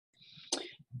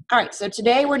All right, so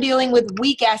today we're dealing with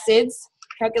weak acids,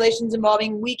 calculations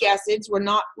involving weak acids. We're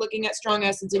not looking at strong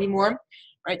acids anymore. All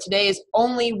right, today is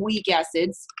only weak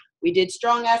acids. We did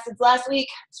strong acids last week,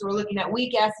 so we're looking at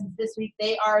weak acids this week.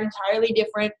 They are entirely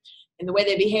different in the way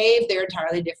they behave. They're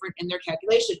entirely different in their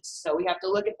calculations. So we have to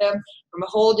look at them from a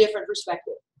whole different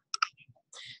perspective.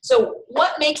 So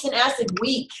what makes an acid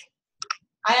weak?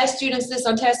 I ask students this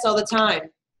on tests all the time.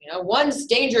 You know, one's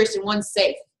dangerous and one's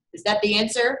safe. Is that the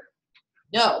answer?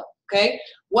 No, okay?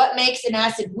 What makes an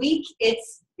acid weak?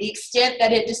 It's the extent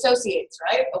that it dissociates,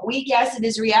 right? A weak acid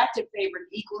is reactant favored.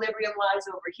 Equilibrium lies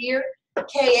over here. Ka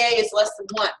is less than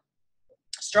 1.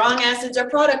 Strong acids are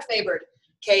product favored.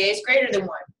 Ka is greater than 1.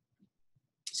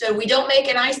 So we don't make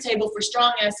an ice table for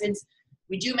strong acids.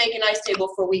 We do make an ice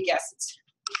table for weak acids.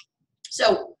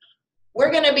 So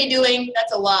we're going to be doing,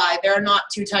 that's a lie, there are not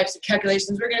 2 types of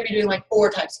calculations. We're going to be doing like 4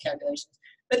 types of calculations.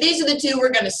 But these are the 2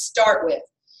 we're going to start with.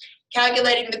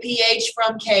 Calculating the pH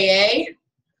from Ka, and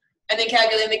then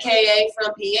calculating the Ka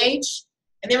from pH,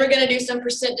 and then we're going to do some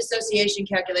percent dissociation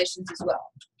calculations as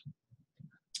well.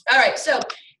 All right, so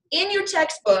in your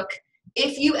textbook,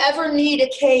 if you ever need a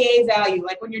Ka value,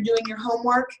 like when you're doing your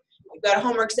homework, you've got a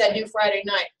homework set due Friday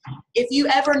night. If you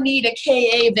ever need a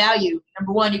Ka value,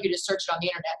 number 1, you can just search it on the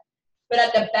internet. But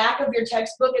at the back of your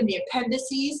textbook in the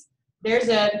appendices, there's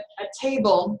a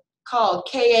table called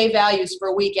Ka values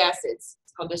for weak acids.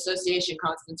 Called dissociation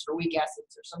constants for weak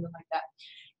acids or something like that.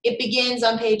 It begins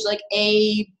on page like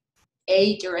A8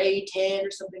 or A10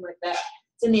 or something like that.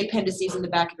 It's in the appendices in the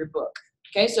back of your book.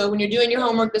 Okay, so when you're doing your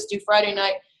homework, let's do Friday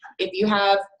night. If you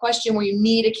have a question where you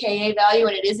need a Ka value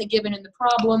and it isn't given in the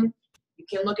problem, you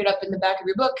can look it up in the back of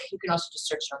your book. You can also just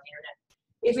search it on the internet.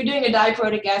 If you're doing a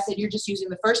diprotic acid, you're just using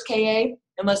the first Ka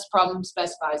unless the problem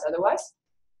specifies otherwise.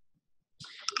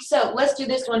 So let's do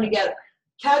this one together.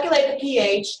 Calculate the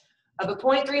pH of a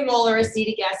 0.3 molar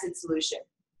acetic acid solution.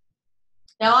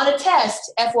 Now on a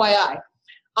test, FYI,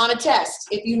 on a test,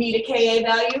 if you need a Ka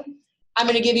value, I'm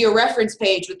going to give you a reference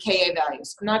page with Ka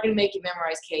values. I'm not going to make you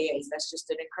memorize Kas. That's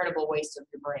just an incredible waste of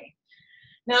your brain.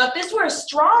 Now if this were a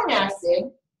strong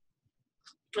acid,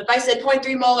 if I said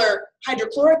 0.3 molar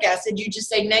hydrochloric acid, you just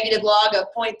say negative log of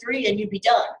 0.3 and you'd be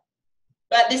done.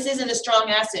 But this isn't a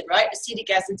strong acid, right? Acetic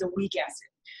acid's a weak acid.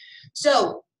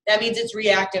 So that means it's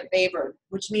reactant favored,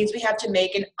 which means we have to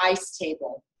make an ice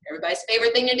table. Everybody's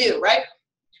favorite thing to do, right?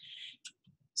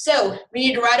 So we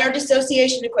need to write our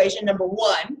dissociation equation, number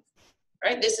 1.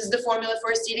 Right? This is the formula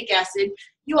for acetic acid.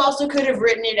 You also could have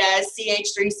written it as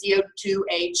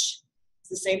CH3CO2H. It's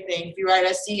the same thing. If you write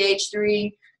as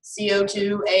CH3CO2H,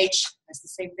 that's the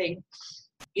same thing.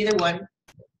 Either one.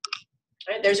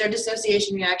 Right? There's our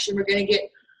dissociation reaction. We're going to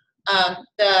get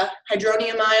the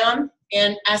hydronium ion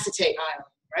and acetate ion.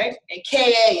 Right? And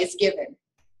Ka is given.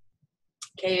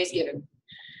 Ka is given.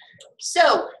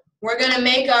 So we're going to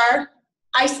make our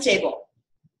ice table.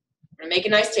 We're going to make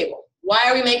an ice table. Why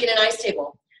are we making an ice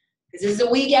table? Because this is a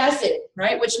weak acid,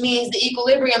 right? Which means the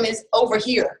equilibrium is over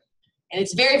here. And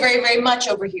it's very, very, very much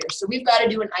over here. So we've got to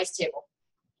do an ice table.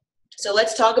 So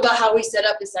let's talk about how we set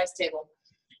up this ice table.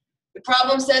 The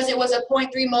problem says it was a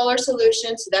 0.3 molar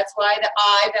solution, so that's why the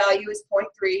I value is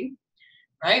 0.3.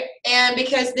 Right? And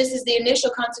because this is the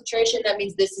initial concentration, that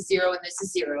means this is 0 and this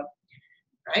is 0.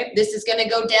 Right? This is going to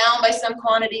go down by some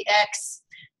quantity x.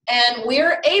 And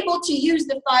we're able to use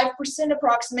the 5%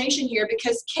 approximation here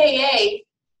because Ka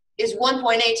is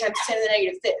 1.8 times 10 to the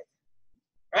negative 5th.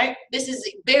 Right? This is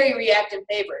very reactant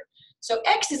favored. So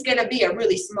x is going to be a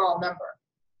really small number.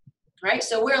 Right?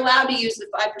 So we're allowed to use the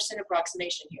 5%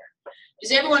 approximation here.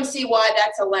 Does everyone see why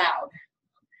that's allowed?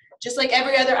 Just like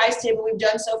every other ice table we've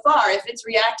done so far, if it's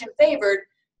reactant favored,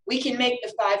 we can make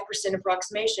the 5%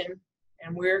 approximation,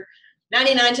 and we're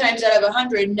 99 times out of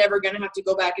 100 never going to have to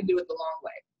go back and do it the long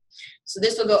way. So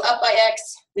this will go up by x,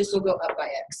 this will go up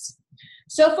by x.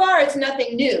 So far, it's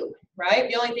nothing new, right?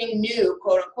 The only thing new,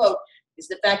 quote unquote, is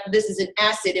the fact that this is an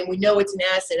acid, and we know it's an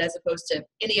acid as opposed to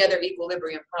any other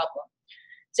equilibrium problem.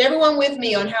 Is everyone with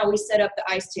me on how we set up the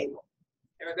ice table?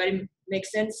 Everybody make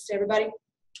sense to everybody?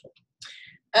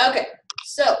 Okay,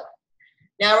 so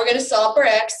now we're going to solve for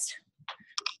x.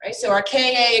 Right, so our Ka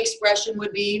expression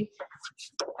would be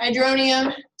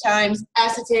hydronium times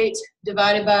acetate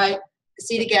divided by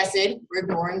acetic acid. We're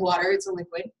ignoring water, it's a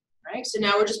liquid. Right, so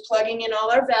now we're just plugging in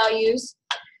all our values.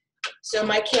 So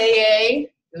my Ka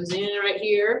goes in right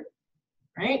here.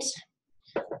 Right,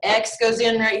 x goes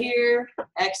in right here.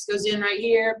 X goes in right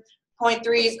here.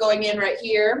 0.3 is going in right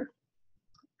here.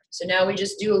 So now we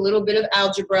just do a little bit of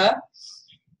algebra.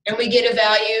 And we get a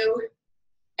value,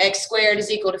 x squared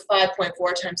is equal to 5.4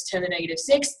 times 10 to the negative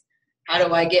 6th. How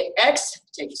do I get x?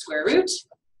 Take the square root.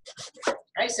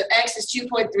 right? So x is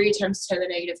 2.3 times 10 to the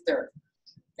negative third.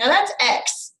 Now that's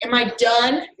x. Am I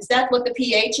done? Is that what the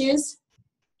pH is?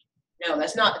 No,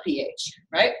 that's not the pH,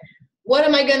 right? What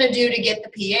am I going to do to get the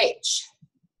pH?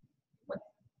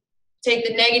 Take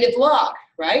the negative log,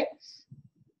 right?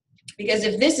 Because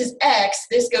if this is x,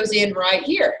 this goes in right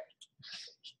here.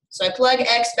 So I plug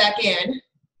x back in.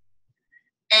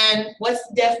 And what's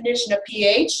the definition of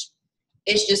pH?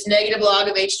 It's just negative log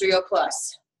of H3O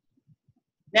plus.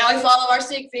 Now we follow our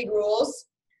sig fig rules.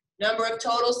 Number of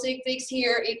total sig figs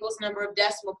here equals number of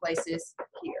decimal places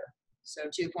here. So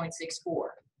 2.64.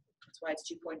 That's why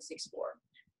it's 2.64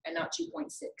 and not 2.6.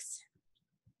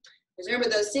 Because remember,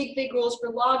 those sig fig rules for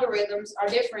logarithms are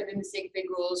different than the sig fig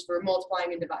rules for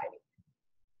multiplying and dividing.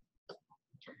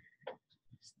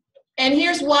 And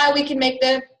here's why we can make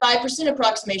the 5%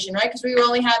 approximation, right? Because we were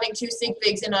only having 2 sig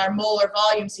figs in our molar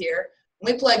volumes here.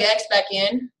 When we plug x back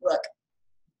in, look,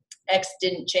 x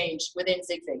didn't change within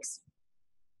sig figs.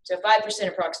 So 5%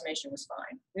 approximation was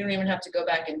fine. We don't even have to go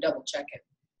back and double check it.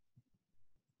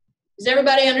 Does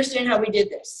everybody understand how we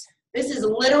did this? This is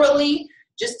literally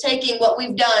just taking what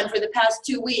we've done for the past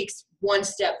 2 weeks one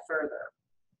step further.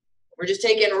 We're just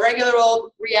taking a regular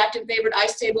old reactive favored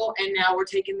ice table, and now we're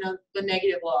taking the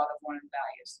negative log of one of the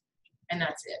values. And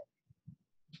that's it.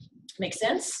 Make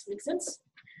sense? Make sense?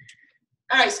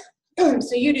 All right,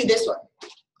 so you do this one.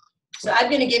 So I'm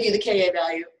going to give you the Ka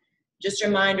value. Just a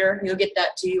reminder, you'll get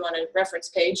that to you on a reference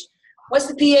page. What's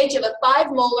the pH of a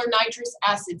 5 molar nitrous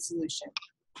acid solution?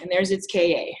 And there's its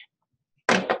Ka.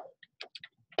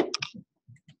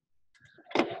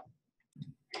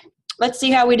 Let's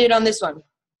see how we did on this one.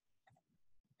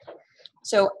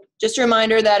 So just a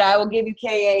reminder that I will give you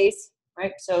Kas,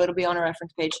 right? So it'll be on a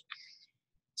reference page.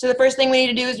 So the first thing we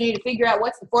need to do is we need to figure out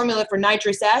what's the formula for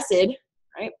nitrous acid,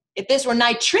 right? If this were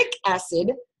nitric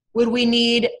acid, would we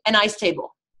need an ice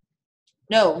table?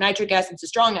 No, nitric acid is a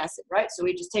strong acid, right? So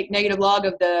we just take negative log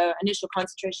of the initial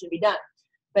concentration to be done.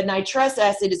 But nitrous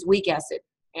acid is weak acid.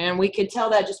 And we could tell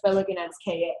that just by looking at its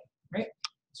Ka, right?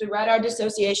 So we write our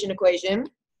dissociation equation.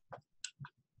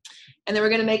 And then we're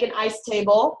going to make an ice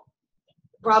table.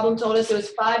 The problem told us it was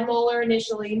 5 molar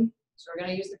initially. So we're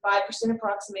going to use the 5%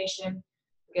 approximation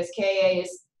because Ka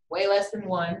is way less than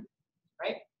 1,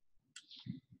 right?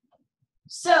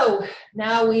 So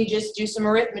now we just do some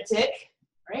arithmetic,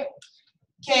 right?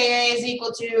 Ka is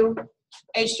equal to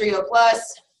H3O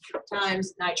plus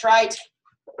times nitrite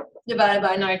divided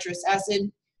by nitrous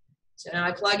acid. So now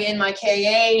I plug in my Ka,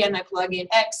 and I plug in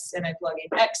x, and I plug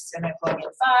in x, and I plug in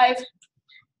 5,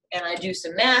 and I do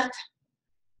some math,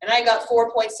 and I got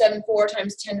 4.74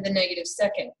 times 10 to the negative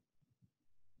second.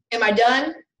 Am I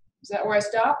done? Is that where I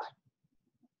stop?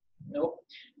 Nope.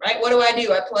 Right, what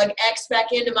do? I plug x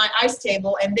back into my ice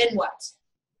table, and then what?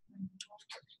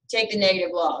 Take the negative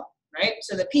log, right?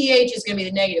 So the pH is going to be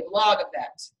the negative log of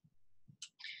that.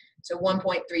 So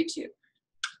 1.32.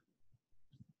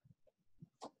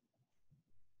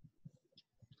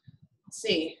 Let's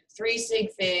see, 3 sig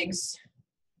figs.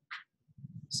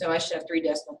 So I should have 3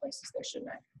 decimal places there,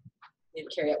 shouldn't I? Need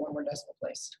to carry out 1 more decimal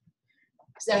place.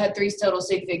 Because I had 3 total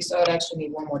sig figs, so I'd actually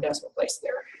need 1 more decimal place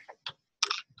there.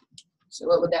 So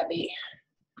what would that be?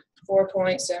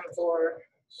 4.74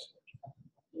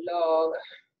 log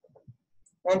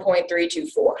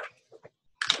 1.324.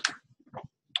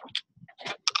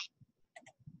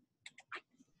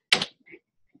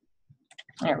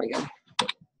 There we go.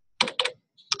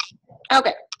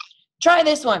 Okay, try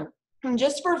this one.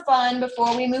 Just for fun,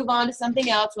 before we move on to something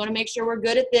else, we want to make sure we're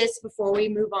good at this before we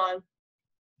move on.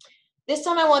 This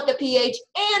time I want the pH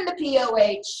and the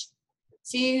pOH.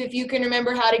 See if you can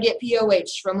remember how to get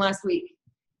pOH from last week.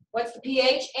 What's the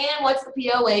pH and what's the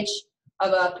pOH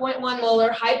of a 0.1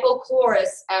 molar hypochlorous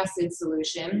acid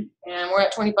solution? And we're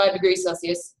at 25 degrees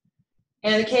Celsius.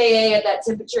 And the Ka at that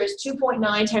temperature is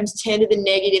 2.9 times 10 to the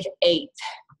negative 8th.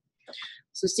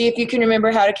 So see if you can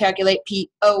remember how to calculate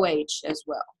pOH as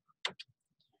well.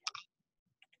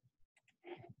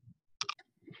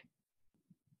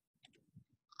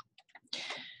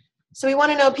 So we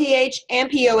want to know pH and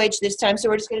pOH this time, so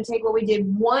we're just going to take what we did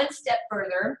 1 step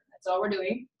further. That's all we're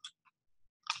doing.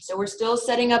 So we're still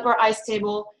setting up our ice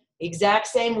table the exact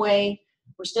same way.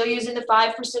 We're still using the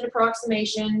 5%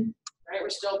 approximation, right? We're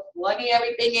still plugging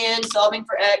everything in, solving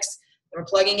for x, and we're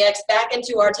plugging x back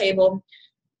into our table.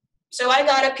 So I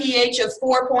got a pH of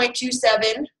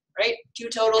 4.27, right? 2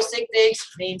 total sig figs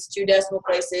means 2 decimal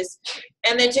places.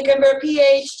 And then to convert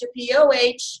pH to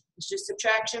pOH, it's just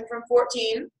subtraction from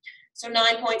 14. So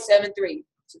 9.73.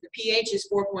 So the pH is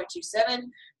 4.27.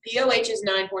 pOH is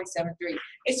 9.73.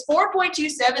 Is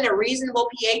 4.27 a reasonable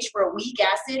pH for a weak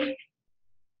acid?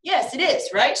 Yes, it is,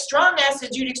 right? Strong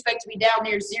acids you'd expect to be down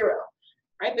near 0,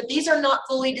 right? But these are not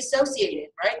fully dissociated,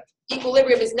 right?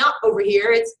 Equilibrium is not over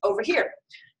here, it's over here.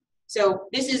 So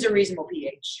this is a reasonable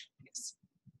pH. Yes.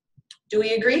 Do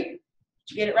we agree? Did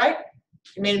you get it right?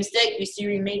 If you made a mistake, you see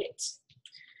you made it.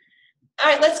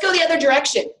 All right, let's go the other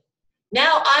direction.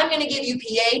 Now I'm going to give you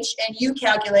pH and you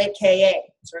calculate Ka.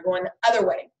 So we're going the other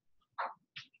way.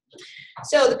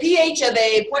 So the pH of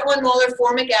a 0.1 molar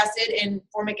formic acid, and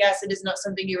formic acid is not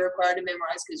something you're required to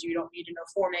memorize because you don't need to know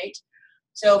formate.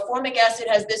 So formic acid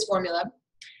has this formula,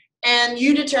 and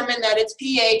you determine that its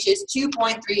pH is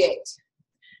 2.38.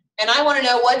 And I want to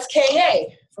know what's Ka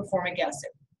for formic acid.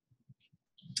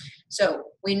 So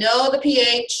we know the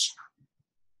pH,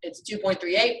 it's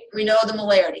 2.38. We know the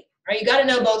molarity, right? You got to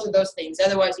know both of those things,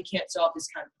 otherwise you can't solve this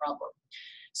kind of problem.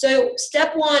 So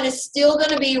step 1 is still going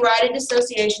to be write a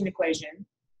dissociation equation,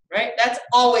 right? That's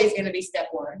always going to be step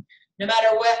 1. No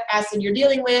matter what acid you're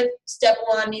dealing with, step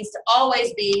 1 needs to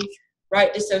always be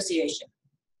write dissociation,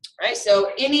 right?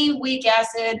 So any weak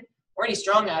acid, or any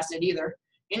strong acid either,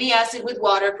 any acid with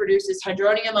water produces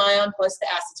hydronium ion plus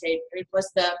the acetate,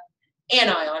 plus the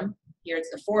anion. Here it's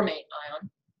the formate ion.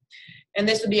 And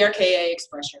this would be our Ka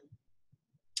expression.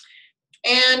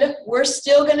 And we're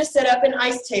still going to set up an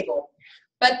ice table.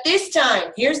 But this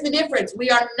time, here's the difference.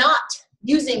 We are not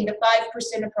using the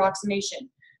 5% approximation.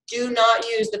 Do not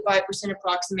use the 5%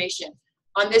 approximation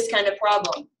on this kind of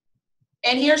problem.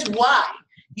 And here's why.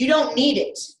 You don't need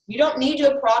it. You don't need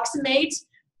to approximate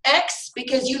x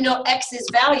because you know x's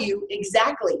value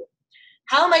exactly.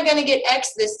 How am I going to get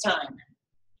x this time?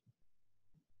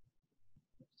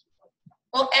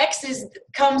 Well, x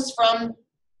comes from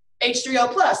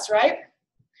H3O plus, right?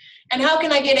 And how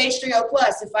can I get H3O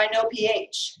plus if I know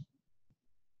pH?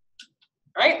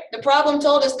 Right? The problem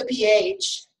told us the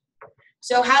pH.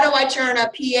 So how do I turn a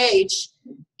pH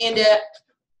into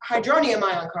hydronium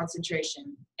ion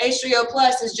concentration? H3O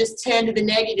plus is just 10 to the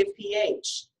negative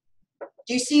pH.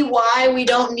 Do you see why we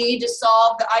don't need to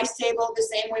solve the ice table the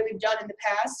same way we've done in the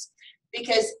past?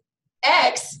 Because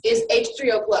X is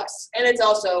H3O plus, and it's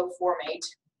also formate.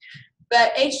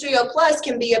 But H3O plus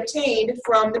can be obtained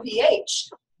from the pH.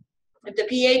 If the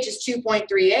pH is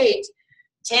 2.38,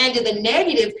 10 to the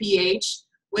negative pH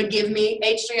would give me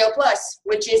H3O plus,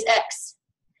 which is X.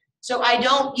 So I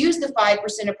don't use the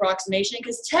 5% approximation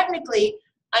because technically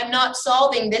I'm not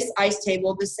solving this ice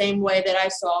table the same way that I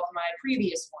solved my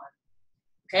previous one.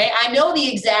 Okay, I know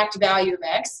the exact value of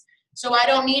X, so I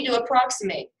don't need to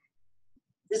approximate.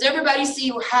 Does everybody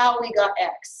see how we got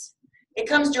X? It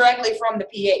comes directly from the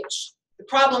pH. The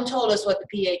problem told us what the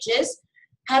pH is.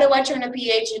 How do I turn a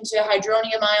pH into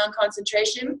hydronium ion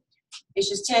concentration? It's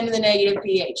just 10 to the negative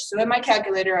pH. So in my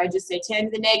calculator, I just say 10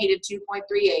 to the negative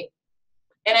 2.38,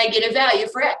 and I get a value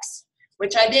for X,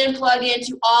 which I then plug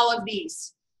into all of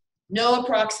these. No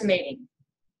approximating,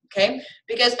 okay?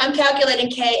 Because I'm calculating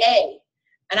Ka,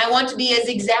 and I want to be as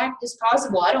exact as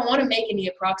possible. I don't want to make any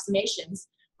approximations,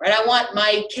 right? I want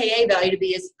my Ka value to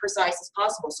be as precise as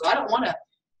possible. So I don't want to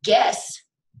guess.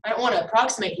 I don't want to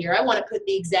approximate here. I want to put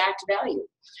the exact value.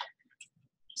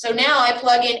 So now I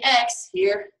plug in X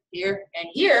here, here, and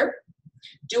here.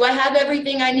 Do I have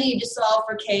everything I need to solve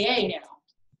for Ka now?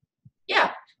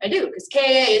 Yeah, I do, because Ka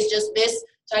is just this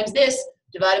times this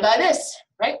divided by this,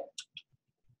 right?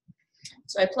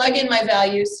 So I plug in my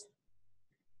values.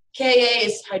 Ka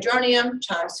is hydronium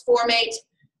times formate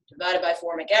divided by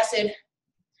formic acid,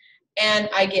 and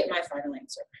I get my final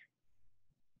answer.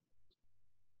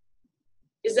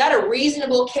 Is that a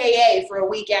reasonable Ka for a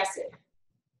weak acid?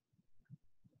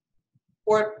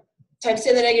 Or times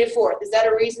 10 to the negative 4th, is that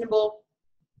a reasonable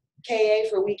Ka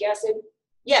for weak acid?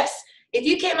 Yes. If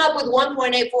you came up with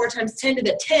 1.84 times 10 to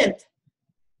the 10th,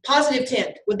 positive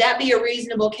 10th, would that be a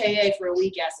reasonable Ka for a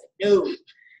weak acid? No.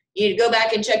 You need to go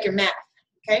back and check your math,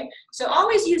 okay? So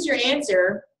always use your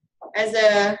answer as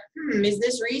a, is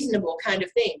this reasonable kind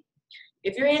of thing.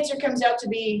 If your answer comes out to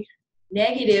be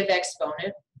negative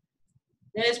exponent,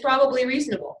 then it's probably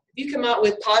reasonable. If you come out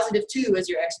with positive 2 as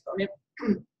your exponent,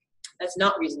 that's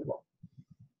not reasonable,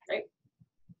 right?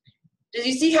 Did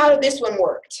you see how this one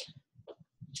worked?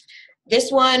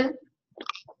 This one,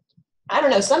 I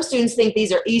don't know, some students think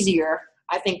these are easier.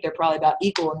 I think they're probably about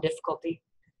equal in difficulty.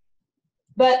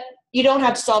 But you don't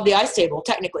have to solve the ice table,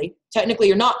 technically. Technically,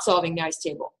 you're not solving the ice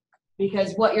table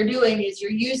because what you're doing is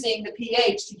you're using the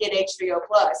pH to get H3O+,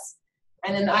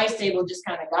 and then the ice table just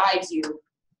kind of guides you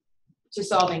to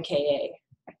solving Ka.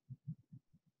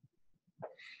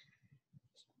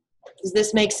 Does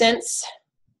this make sense?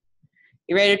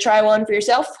 You ready to try one for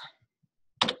yourself?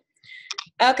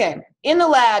 Okay, in the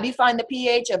lab, you find the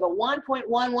pH of a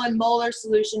 1.11 molar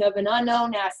solution of an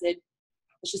unknown acid.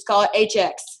 Let's just call it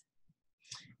HX.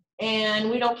 And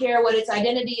we don't care what its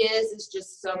identity is, it's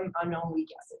just some unknown weak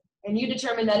acid. And you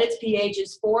determine that its pH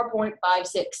is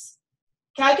 4.56.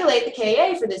 Calculate the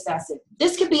Ka for this acid.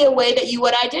 This could be a way that you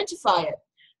would identify it,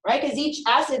 right? Because each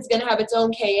acid is going to have its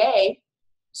own Ka.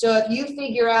 So if you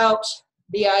figure out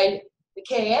the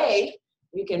Ka,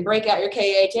 you can break out your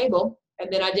Ka table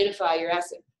and then identify your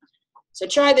acid. So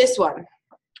try this one.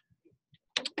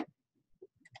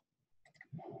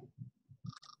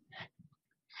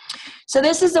 So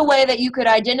this is a way that you could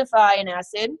identify an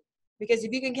acid, because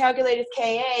if you can calculate its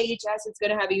Ka, each acid's going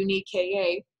to have a unique Ka,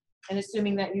 and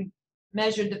assuming that you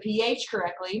measured the pH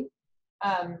correctly,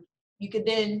 you could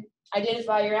then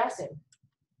identify your acid.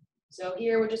 So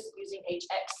here we're just using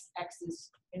HX. X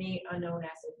is any unknown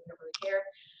acid, we don't really care.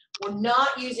 We're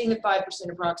not using the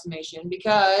 5% approximation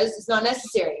because it's not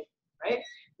necessary, right?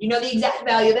 You know the exact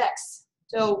value of X.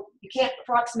 So you can't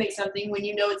approximate something when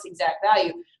you know its exact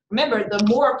value. Remember, the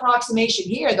more approximation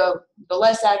here, the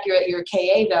less accurate your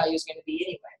Ka value is going to be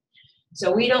anyway.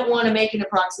 So we don't want to make an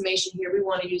approximation here. We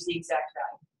want to use the exact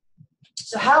value.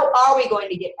 So how are we going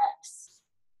to get X?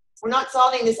 We're not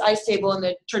solving this ice table in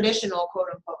the traditional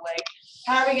quote-unquote way.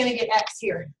 How are we going to get X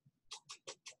here?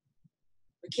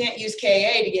 We can't use Ka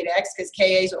to get X because Ka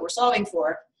is what we're solving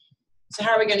for. So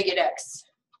how are we going to get X?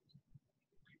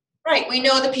 Right, we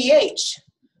know the pH.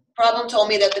 Problem told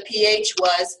me that the pH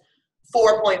was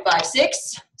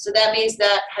 4.56. So that means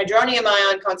that hydronium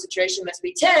ion concentration must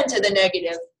be 10 to the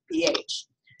negative pH,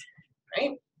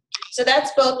 right? So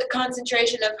that's both the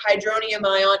concentration of hydronium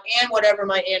ion and whatever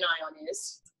my anion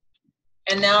is.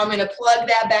 And now I'm going to plug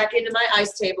that back into my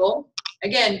ice table.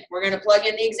 Again, we're going to plug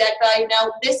in the exact value.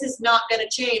 Now, this is not going to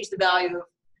change the value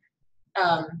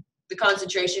of the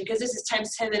concentration because this is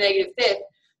times 10 to the negative fifth.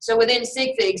 So within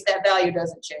sig figs, that value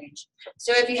doesn't change.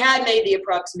 So if you had made the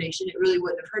approximation, it really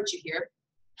wouldn't have hurt you here.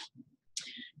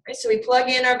 Right, so we plug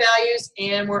in our values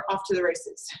and we're off to the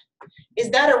races.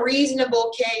 Is that a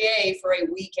reasonable Ka for a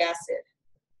weak acid?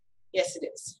 Yes, it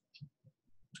is.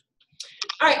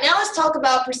 All right, now let's talk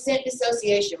about percent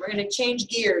dissociation. We're going to change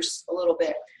gears a little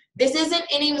bit. This isn't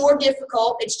any more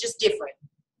difficult, it's just different.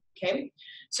 Okay?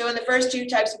 So in the first two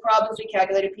types of problems, we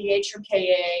calculated pH from Ka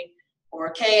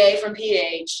or Ka from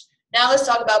pH. Now let's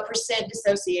talk about percent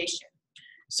dissociation.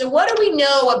 So what do we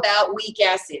know about weak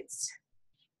acids?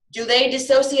 Do they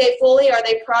dissociate fully? Are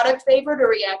they product favored or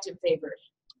reactant favored?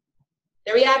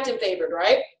 They're reactant favored,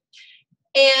 right?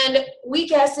 And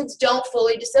weak acids don't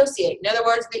fully dissociate. In other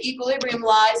words, the equilibrium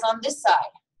lies on this side,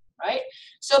 right?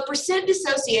 So percent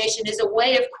dissociation is a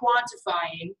way of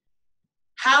quantifying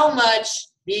how much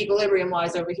the equilibrium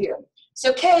lies over here.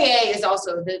 So Ka is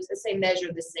also the same measure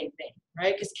of the same thing,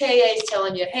 right? Because Ka is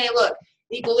telling you, hey, look,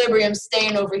 the equilibrium's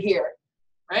staying over here,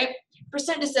 right?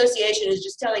 Percent dissociation is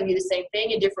just telling you the same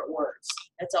thing in different words.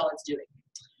 That's all it's doing.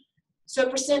 So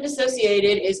percent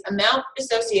dissociated is amount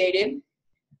dissociated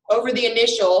over the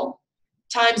initial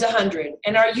times 100.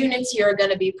 And our units here are going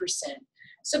to be percent.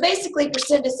 So basically,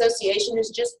 percent dissociation is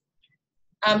just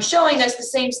showing us the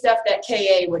same stuff that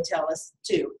Ka would tell us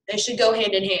too. They should go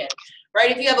hand in hand,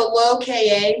 right? If you have a low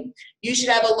Ka, you should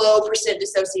have a low percent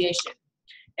dissociation.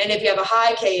 And if you have a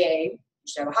high Ka, you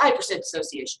should have a high percent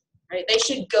dissociation, right? They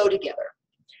should go together.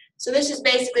 So this is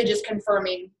basically just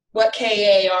confirming what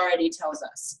Ka already tells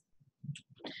us.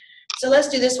 So let's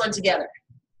do this one together.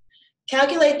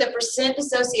 Calculate the percent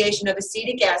dissociation of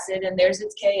acetic acid, and there's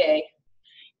its Ka,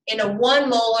 in a 1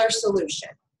 molar solution.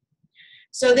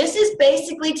 So this is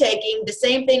basically taking the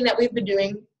same thing that we've been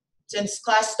doing since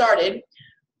class started,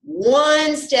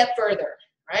 one step further,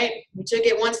 right? We took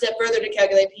it one step further to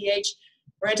calculate pH.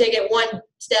 We're going to take it one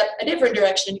step a different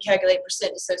direction to calculate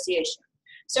percent dissociation.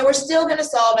 So we're still going to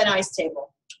solve an ice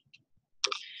table.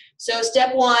 So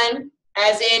step one,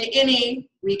 as in any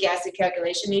weak acid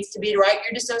calculation, needs to be to write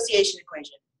your dissociation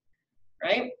equation,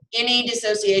 right? Any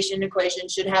dissociation equation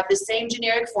should have the same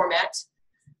generic format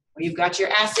where you've got your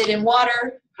acid and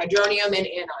water, hydronium and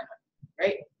anion,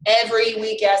 right? Every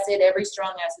weak acid, every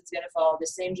strong acid is going to follow the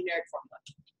same generic formula.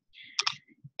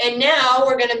 And now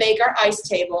we're going to make our ice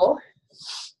table.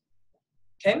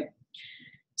 Okay?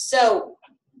 So,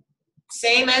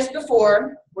 same as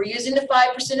before, we're using the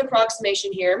 5%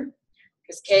 approximation here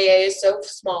because Ka is so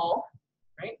small,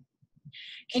 right?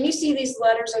 Can you see these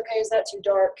letters okay? Is that too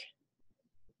dark?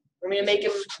 We're going to make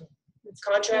them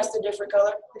contrast a different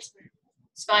color.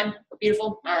 It's fine.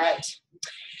 Beautiful. All right.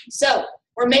 So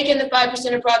we're making the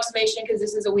 5% approximation because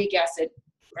this is a weak acid,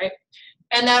 right?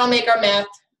 And that'll make our math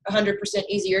 100%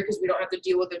 easier because we don't have to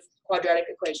deal with the quadratic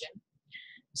equation.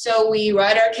 So we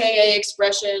write our Ka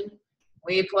expression,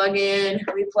 we plug in,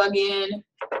 plug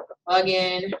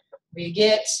in, we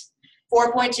get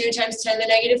 4.2 times 10 to the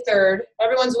negative third.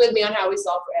 Everyone's with me on how we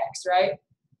solve for x, right?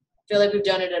 I feel like we've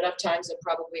done it enough times that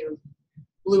probably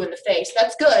blue in the face.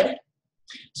 That's good.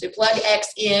 So we plug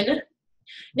x in.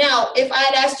 Now, if I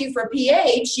had asked you for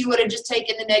pH, you would have just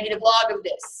taken the negative log of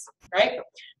this, right?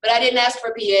 But I didn't ask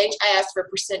for pH, I asked for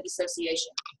percent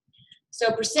dissociation.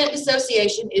 So percent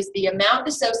dissociation is the amount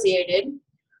dissociated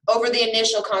over the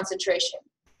initial concentration.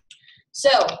 So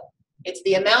it's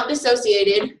the amount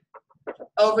dissociated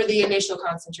over the initial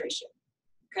concentration,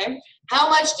 okay? How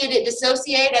much did it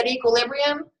dissociate at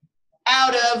equilibrium?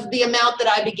 Out of the amount that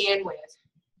I began with.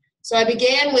 So I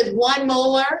began with 1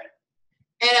 molar,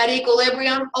 and at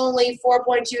equilibrium, only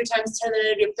 4.2 times 10 to the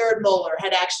negative third molar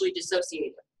had actually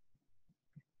dissociated.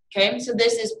 Okay, so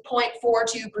this is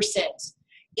 0.42%.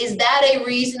 Is that a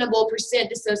reasonable percent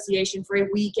dissociation for a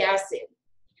weak acid?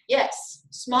 Yes,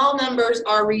 small numbers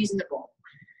are reasonable.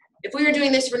 If we were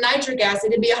doing this for nitric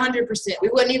acid, it'd be 100%. We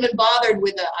wouldn't even bothered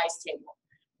with the ice table,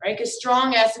 right? Because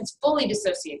strong acids fully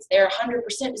dissociates. They're 100%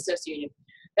 dissociated.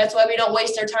 That's why we don't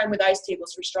waste our time with ice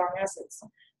tables for strong acids,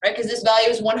 right? Because this value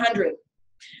is 100.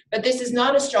 But this is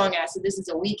not a strong acid, this is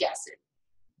a weak acid.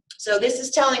 So this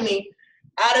is telling me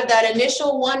out of that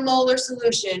initial 1 molar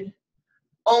solution,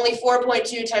 only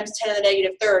 4.2 times 10 to the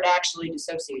negative third actually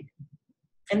dissociated.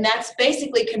 And that's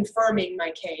basically confirming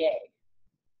my Ka.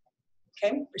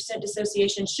 Okay, percent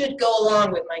dissociation should go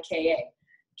along with my Ka.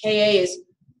 Ka is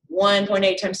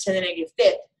 1.8 times 10 to the negative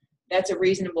fifth. That's a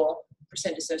reasonable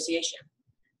percent dissociation.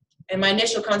 And my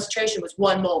initial concentration was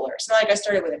 1 molar. It's not like I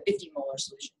started with a 50 molar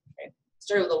solution. Okay?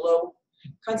 Started with a low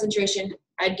concentration,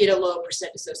 I'd get a low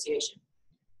percent dissociation.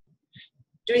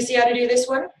 Do we see how to do this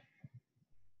one?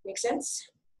 Make sense?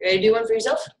 Ready to do one for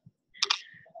yourself?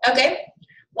 Okay.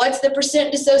 What's the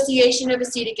percent dissociation of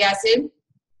acetic acid?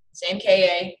 Same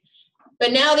Ka.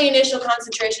 But now the initial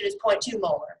concentration is 0.2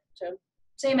 molar. So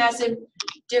same acid,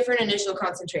 different initial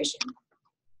concentration.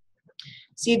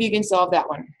 See if you can solve that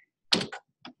one.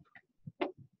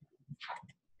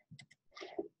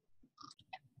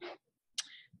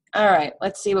 All right,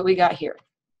 let's see what we got here.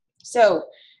 So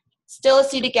still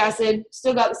acetic acid,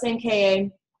 still got the same Ka.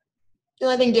 The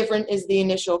only thing different is the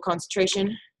initial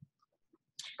concentration.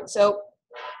 So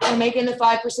I'm making the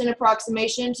 5%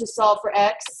 approximation to solve for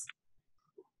x.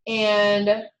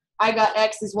 And I got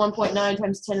x is 1.9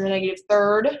 times 10 to the negative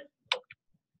third.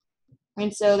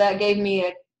 And so that gave me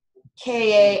a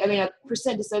a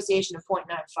percent dissociation of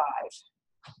 0.95.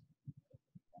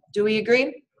 Do we agree?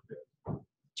 Did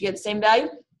you get the same value?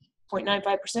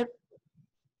 0.95%? Does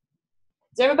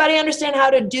everybody understand how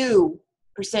to do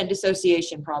percent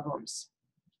dissociation problems?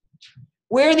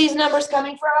 Where are these numbers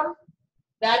coming from?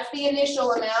 That's the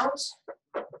initial amount.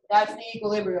 That's the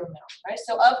equilibrium amount, right?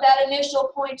 So of that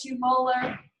initial 0.2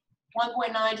 molar,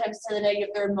 1.9 times 10 to the negative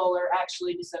third molar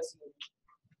actually dissociated.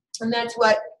 And that's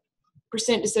what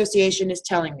percent dissociation is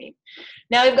telling me.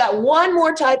 Now we've got one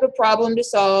more type of problem to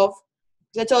solve.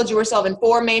 As I told you, we're solving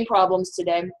 4 main problems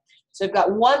today. So I've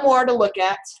got one more to look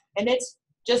at, and it's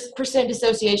just percent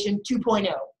dissociation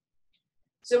 2.0.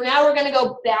 So now we're going to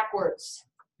go backwards.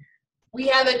 We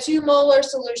have a 2 molar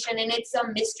solution, and it's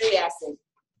some mystery acid,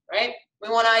 right? We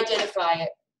want to identify it.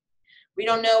 We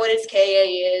don't know what its Ka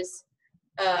is.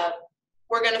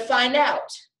 We're going to find out.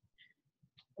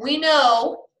 We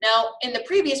know, now in the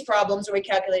previous problems where we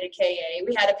calculated Ka,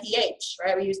 we had a pH,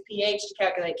 right? We used pH to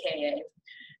calculate Ka.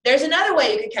 There's another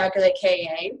way you could calculate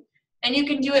Ka, and you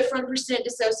can do it from percent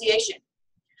dissociation.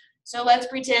 So let's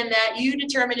pretend that you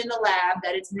determine in the lab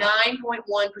that it's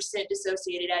 9.1%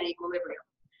 dissociated at equilibrium.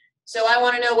 So I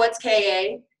want to know what's Ka,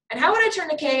 and how would I turn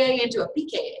a Ka into a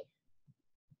pKa?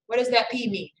 What does that P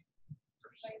mean?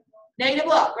 Negative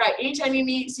log, right? Anytime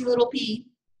you see little p,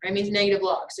 right, means negative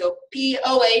log. So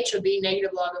POH would be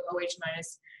negative log of OH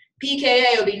minus.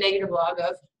 pKa would be negative log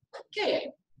of Ka.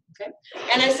 Okay?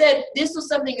 And I said this was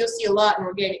something you'll see a lot in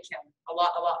organic chem. A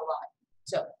lot.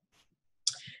 So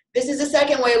this is the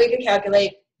second way we could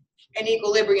calculate an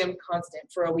equilibrium constant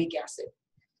for a weak acid.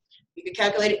 We could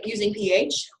calculate it using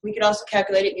pH. We could also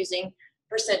calculate it using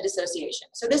percent dissociation.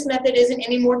 So this method isn't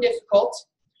any more difficult,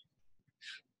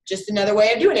 just another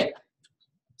way of doing it.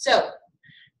 So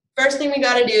first thing we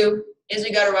got to do is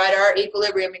we got to write our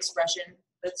equilibrium expression.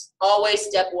 That's always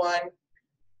step 1.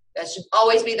 That should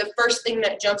always be the first thing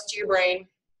that jumps to your brain.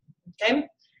 Okay?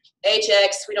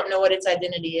 HX, we don't know what its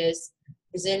identity is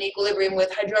in equilibrium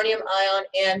with hydronium ion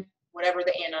and whatever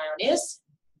the anion is.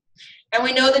 And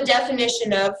we know the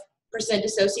definition of percent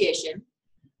dissociation,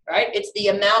 right? It's the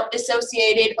amount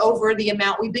dissociated over the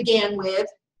amount we began with.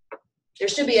 There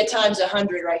should be a times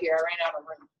 100 right here. I ran out of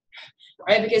room,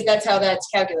 right? Because that's how that's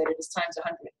calculated, is times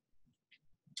 100.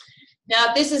 Now,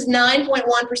 if this is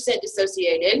 9.1%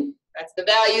 dissociated, that's the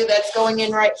value that's going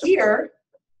in right here,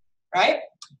 right?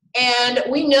 And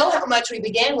we know how much we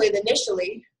began with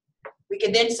initially. We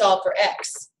could then solve for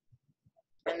x.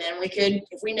 And then we could,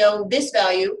 if we know this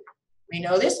value, we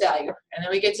know this value. And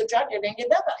then we get subtracted and get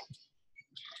that value.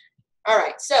 All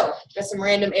right, so got some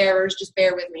random errors. Just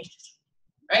bear with me,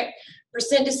 right?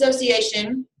 Percent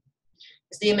dissociation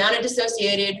is the amount of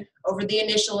dissociated over the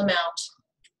initial amount.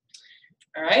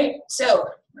 All right, so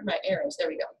where are my arrows? There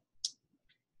we go.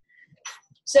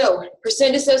 So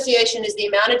percent dissociation is the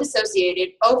amount of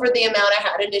dissociated over the amount I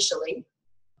had initially,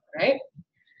 right?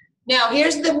 Now,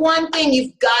 here's the one thing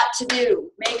you've got to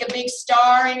do. Make a big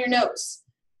star in your notes.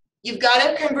 You've got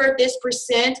to convert this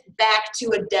percent back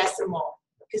to a decimal,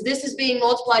 because this is being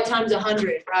multiplied times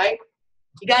 100, right?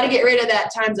 You got to get rid of that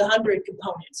times 100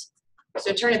 component.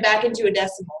 So turn it back into a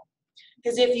decimal.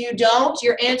 Because if you don't,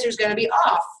 your answer is going to be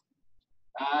off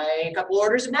by a couple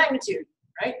orders of magnitude,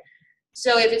 right?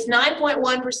 So if it's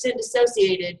 9.1%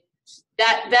 dissociated,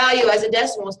 that value as a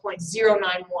decimal is 0.091,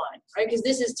 right? Because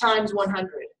this is times 100.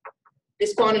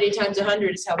 This quantity times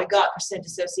 100 is how we got percent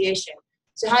dissociation.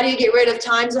 So how do you get rid of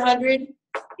times 100?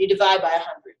 You divide by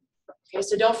 100. Okay,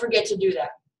 so don't forget to do that.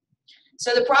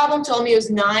 So the problem told me it was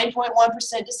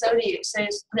 9.1% dissociated.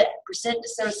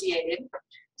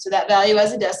 So that value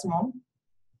as a decimal.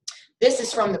 This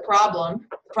is from the problem.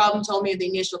 The problem told me the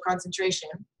initial concentration.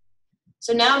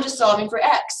 So now I'm just solving for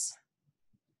x.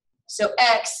 So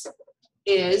x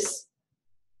is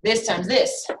this times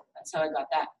this. That's how I got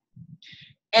that.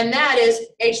 And that is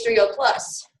H3O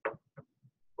plus.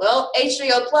 Well,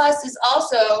 H3O plus is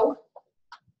also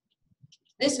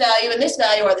this value and this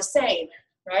value are the same,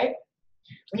 right?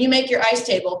 When you make your ice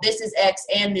table, this is x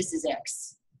and this is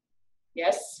x.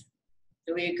 Yes?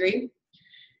 Do we agree?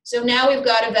 So now we've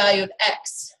got a value of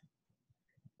x,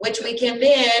 which we can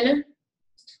then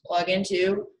plug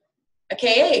into a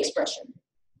Ka expression.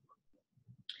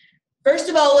 First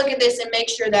of all, look at this and make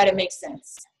sure that it makes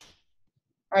sense.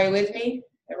 Are you with me?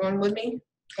 Everyone with me?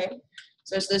 Okay.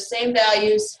 So it's the same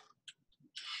values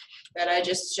that I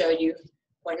just showed you.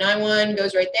 0.91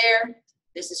 goes right there.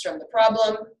 This is from the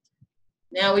problem.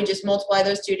 Now we just multiply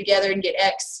those two together and get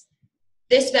x.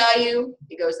 This value,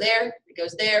 it goes there,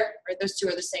 right? Those two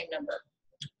are the same number.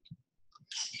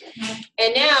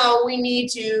 And now we need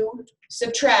to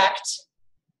subtract,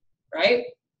 right?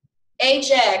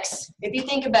 Hx, if you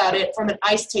think about it from an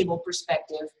ice table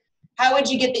perspective, how would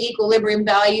you get the equilibrium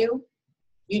value?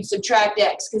 You'd subtract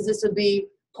x, because this would be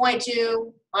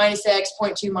 0.2 minus x,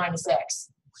 0.2 minus x,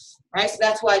 right? So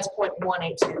that's why it's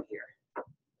 0.182 here.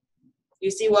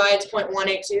 You see why it's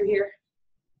 0.182 here?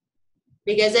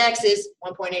 Because x is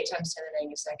 1.8 times 10 to the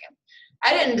negative second.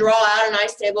 I didn't draw out an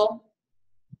ice table,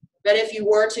 but if you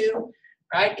were to,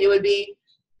 right, it would be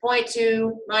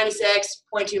 0.2 minus x,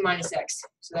 0.2 minus x.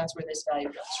 So that's where this value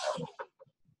comes from.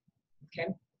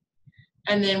 Okay?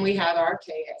 And then we have our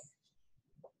Ka.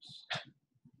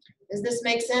 Does this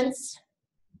make sense?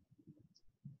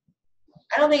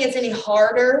 I don't think it's any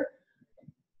harder.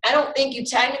 I don't think you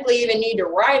technically even need to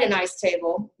write an ice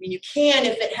table. I mean, you can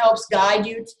if it helps guide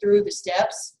you through the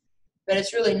steps, but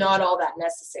it's really not all that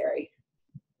necessary.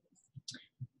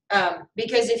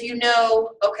 Because if you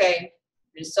know, okay,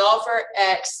 I'm going to solve for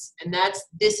x, and that's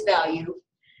this value,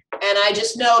 and I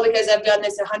just know because I've done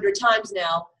this 100 times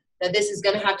now that this is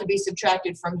going to have to be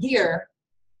subtracted from here,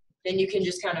 then you can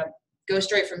just kind of go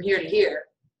straight from here to here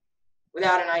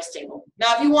without an ice table.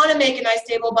 Now, if you want to make an ice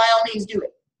table, by all means do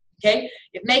it. Okay?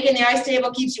 If making the ice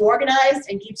table keeps you organized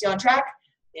and keeps you on track,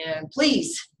 then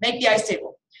please make the ice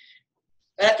table.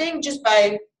 But I think just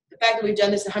by the fact that we've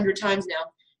done this 100 times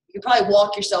now, you can probably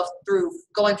walk yourself through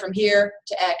going from here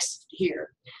to X to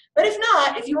here. But if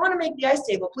not, if you want to make the ice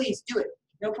table, please do it.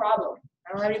 No problem.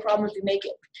 I don't have any problem if you make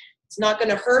it. It's not going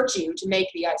to hurt you to make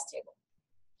the ice table.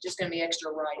 It's just going to be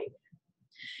extra writing.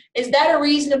 Is that a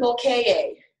reasonable Ka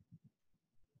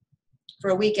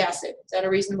for a weak acid? Is that a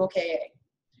reasonable Ka?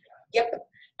 Yep.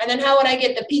 And then how would I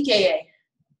get the pKa?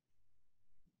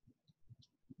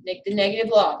 Make the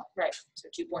negative log. Right. So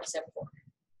 2.74.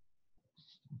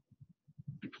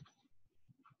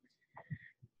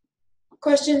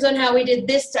 Questions on how we did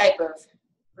this type of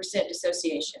percent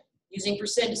dissociation, using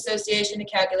percent dissociation to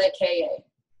calculate Ka.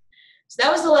 So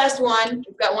that was the last one.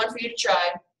 We've got one for you to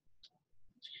try.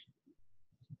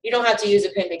 You don't have to use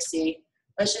Appendix C.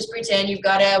 Let's just pretend you've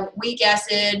got a weak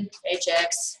acid,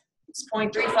 HX. It's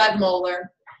 0.35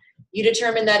 molar. You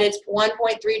determine that it's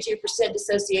 1.32%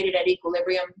 dissociated at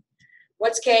equilibrium.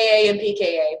 What's Ka and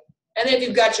pKa? And then if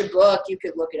you've got your book, you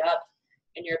could look it up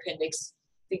in your appendix,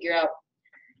 figure out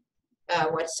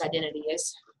what its identity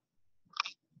is.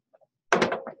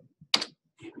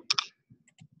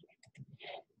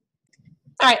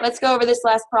 All right, let's go over this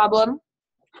last problem.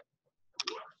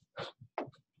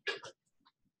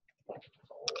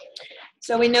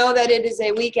 So we know that it is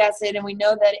a weak acid, and we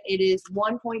know that it is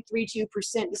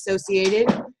 1.32% dissociated,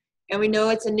 and we know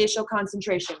its initial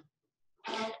concentration.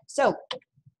 So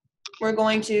we're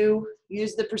going to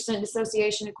use the percent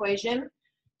dissociation equation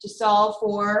to solve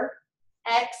for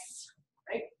X,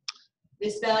 right?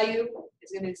 This value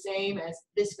is going to be the same as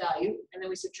this value, and then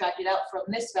we subtract it out from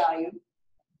this value to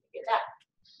get that.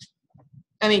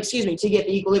 I mean, excuse me, to get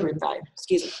the equilibrium value,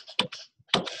 excuse me.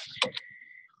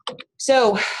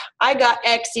 So I got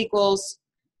X equals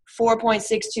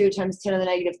 4.62 times 10 to the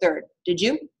negative third. Did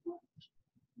you?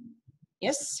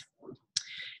 Yes.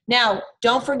 Now,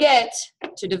 don't forget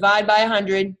to divide by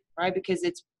 100, right? Because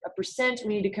it's a percent,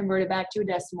 we need to convert it back to a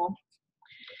decimal.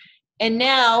 And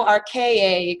now our Ka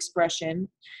expression,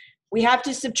 we have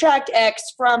to subtract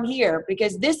X from here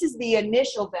because this is the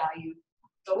initial value.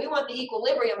 So we want the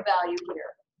equilibrium value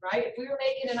here, right? If we were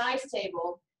making an ice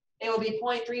table, it will be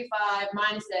 0.35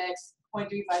 minus X,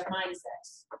 0.35 minus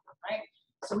X, right?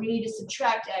 So we need to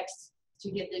subtract X to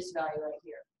get this value right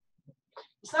here.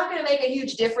 It's not going to make a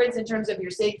huge difference in terms of your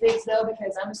sig figs though,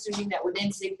 because I'm assuming that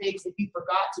within sig figs, if you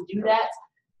forgot to do that,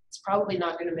 it's probably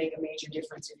not going to make a major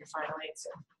difference in your final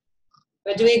answer.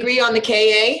 But do we agree on the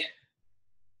Ka?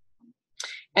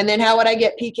 And then how would I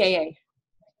get pKa?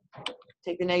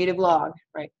 Take the negative log,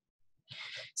 right?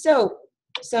 So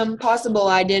some possible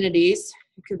identities,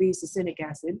 it could be succinic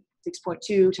acid,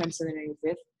 6.2 times 10 to the negative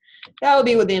fifth. That would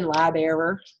be within lab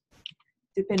error,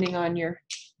 depending on your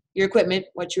equipment,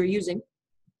 what you're using.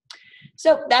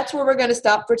 So that's where we're going to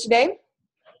stop for today.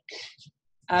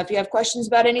 If you have questions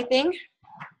about anything,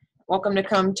 welcome to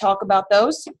come talk about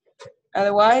those.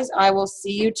 Otherwise, I will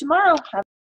see you tomorrow.